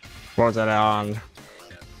 What was that on?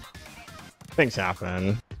 Things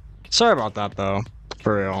happen. Sorry about that though.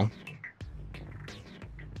 For real.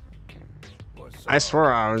 I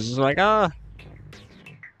swear I was just like, to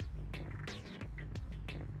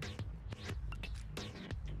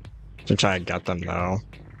try to get them though.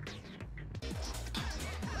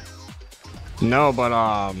 No, but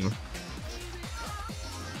I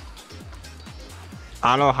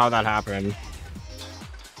don't know how that happened.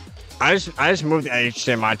 I just moved the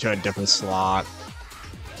HDMI to a different slot.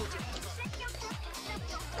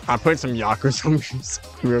 I put some Yakuza music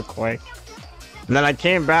real quick. And then I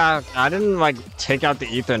came back. I didn't like take out the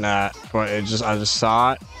Ethernet, but I just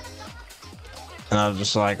saw it. And I was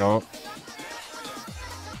just like, oh.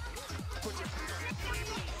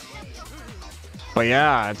 But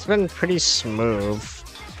yeah, it's been pretty smooth.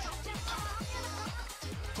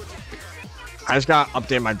 I just gotta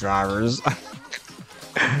update my drivers.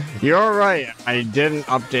 You're right. I didn't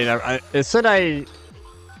update. It said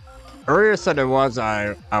earlier said I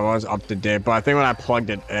was up to date, but I think when I plugged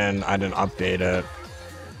it in, I didn't update it.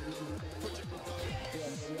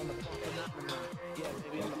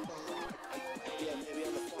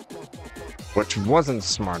 Which wasn't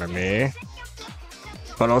smart of me.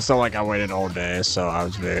 But also, like, I waited all day, so I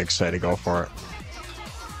was very excited to go for it.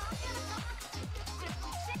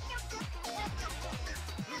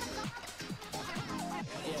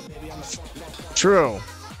 True.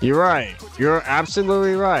 You're right. You're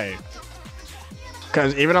absolutely right.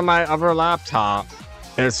 Because even on my other laptop,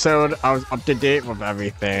 it said I was up to date with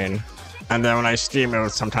everything. And then when I stream, it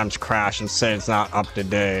would sometimes crash and say it's not up to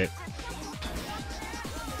date.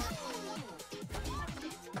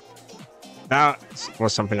 That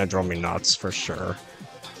was something that drove me nuts, for sure.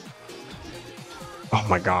 Oh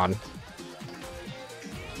my god.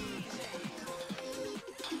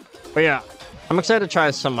 But yeah, I'm excited to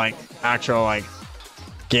try some, like, actual, like,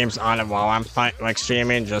 games on it while I'm like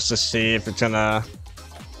streaming, just to see if it's gonna,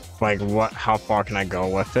 like, how far can I go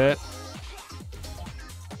with it.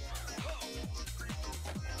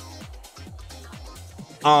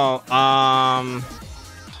 Oh,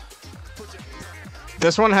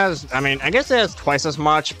 this one has, I mean, I guess it has twice as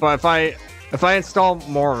much, but if I install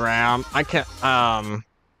more RAM, I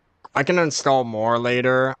can install more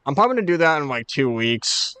later. I'm probably gonna do that in like 2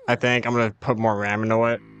 weeks. I think I'm gonna put more RAM into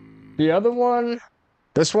it. The other one,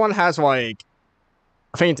 this one has like,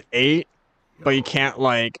 I think it's 8, but you can't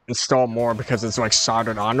like install more because it's like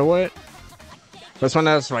soldered onto it. This one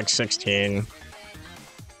has like 16.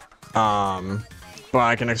 But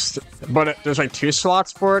I can there's like 2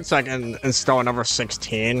 slots for it, so I can install another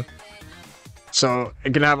 16. So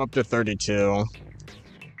it can have up to 32.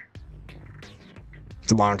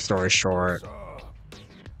 It's a long story short.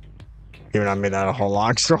 Even I made that a whole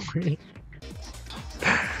long story.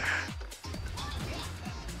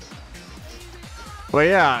 But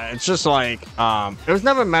yeah, it's just like, it was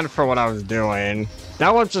never meant for what I was doing.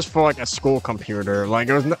 That was just for like a school computer. Like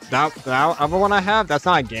it was that other one I have, that's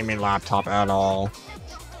not a gaming laptop at all.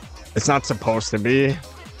 It's not supposed to be.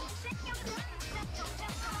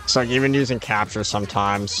 It's like even using capture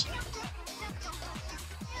sometimes.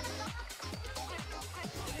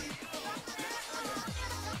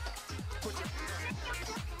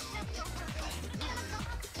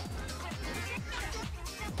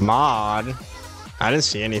 Mod? I didn't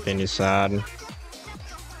see anything you said.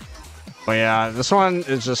 But yeah, this one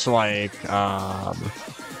is just like, I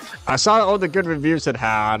saw all the good reviews it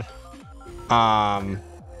had.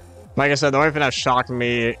 Like I said, the only thing that shocked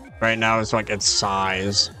me right now is like its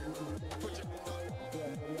size.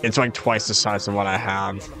 It's like twice the size of what I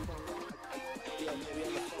have.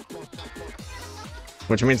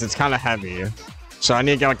 Which means it's kind of heavy. So I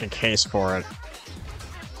need to get like a case for it.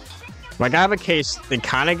 Like I have a case they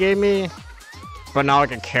kind of gave me, but not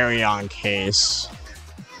like a carry-on case.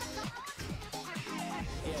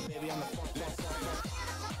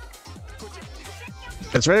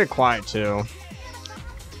 It's very quiet too.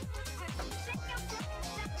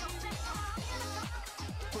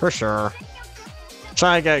 For sure.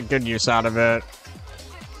 Try to get good use out of it.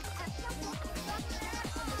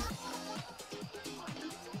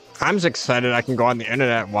 I'm just excited I can go on the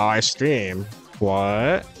internet while I stream.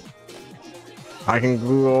 What? I can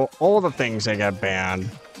Google all the things that get banned.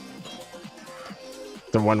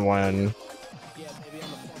 The one.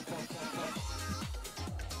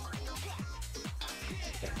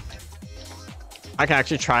 I can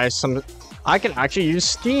actually try some. I can actually use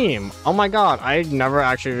Steam. Oh my god, I never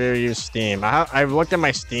actually really used Steam. I've looked at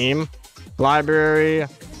my Steam library.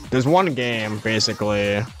 There's one game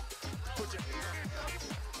basically.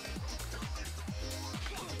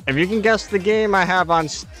 If you can guess the game I have on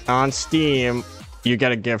Steam, you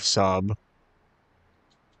get a gift sub.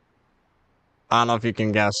 I don't know if you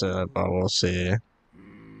can guess it, but we'll see.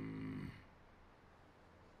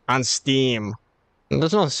 On Steam.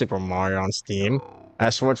 There's no Super Mario on Steam. I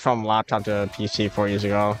switched from laptop to PC 4 years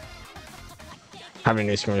ago. Having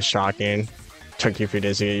a new screen was shocking. Took you a few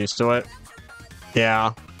days to get used to it.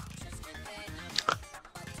 Yeah.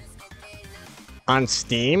 On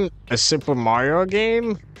Steam? A Super Mario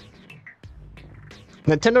game?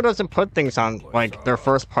 Nintendo doesn't put things on, like, their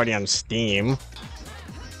first party on Steam.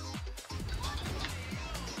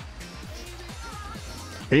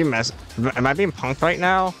 Are you am I being punked right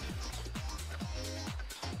now?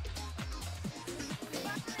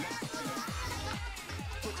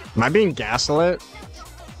 Am I being gaslit?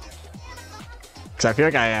 Because I feel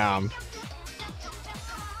like I am.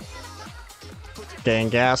 Getting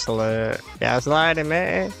gaslit. Gaslighting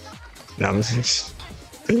me. No, I'm just...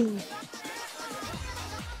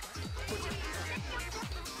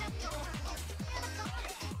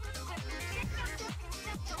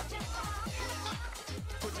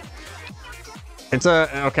 It's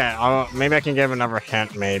a... Okay, maybe I can give another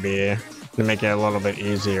hint, maybe. To make it a little bit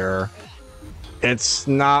easier. It's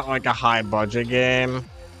not like a high budget game.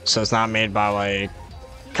 So it's not made by like...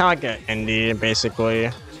 Kind of like an indie, basically.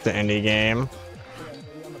 It's an indie game.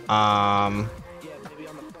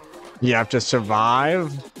 You have to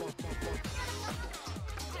survive.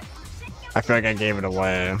 I feel like I gave it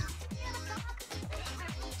away.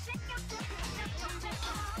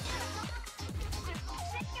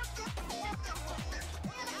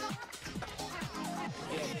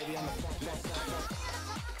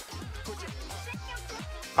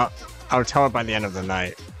 I'll tell it by the end of the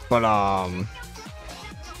night. But,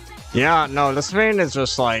 yeah, no, this thing is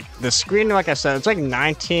just like, the screen, like I said, it's like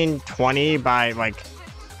 1920 by like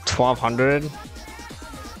 1200.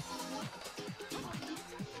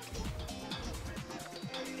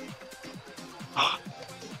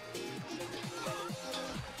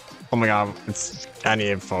 Oh my god, I need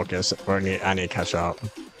to focus, or I need to catch up.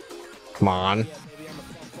 Come on.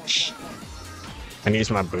 I need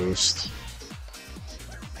my boost.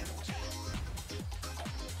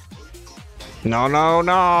 No, no,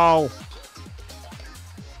 no!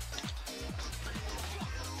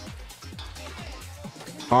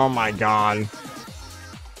 Oh my god.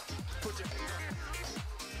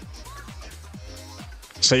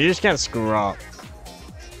 So you just can't screw up.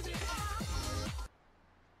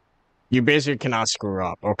 You basically cannot screw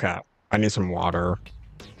up. Okay. I need some water.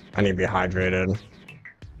 I need to be hydrated.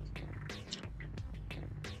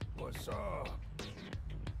 What's up?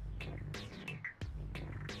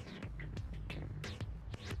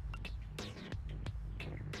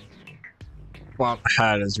 Well,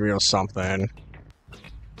 head is real something.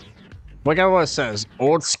 Look at what it says.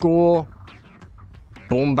 Old school,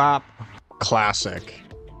 boom bap, classic.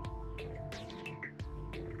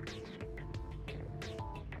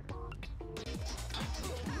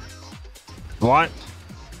 What?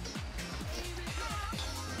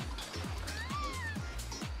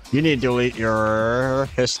 You need to delete your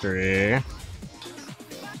history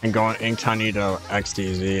and go on Inktiny to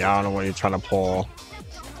XDZ. I don't know what you're trying to pull.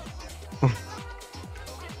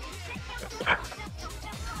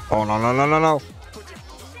 Oh, no.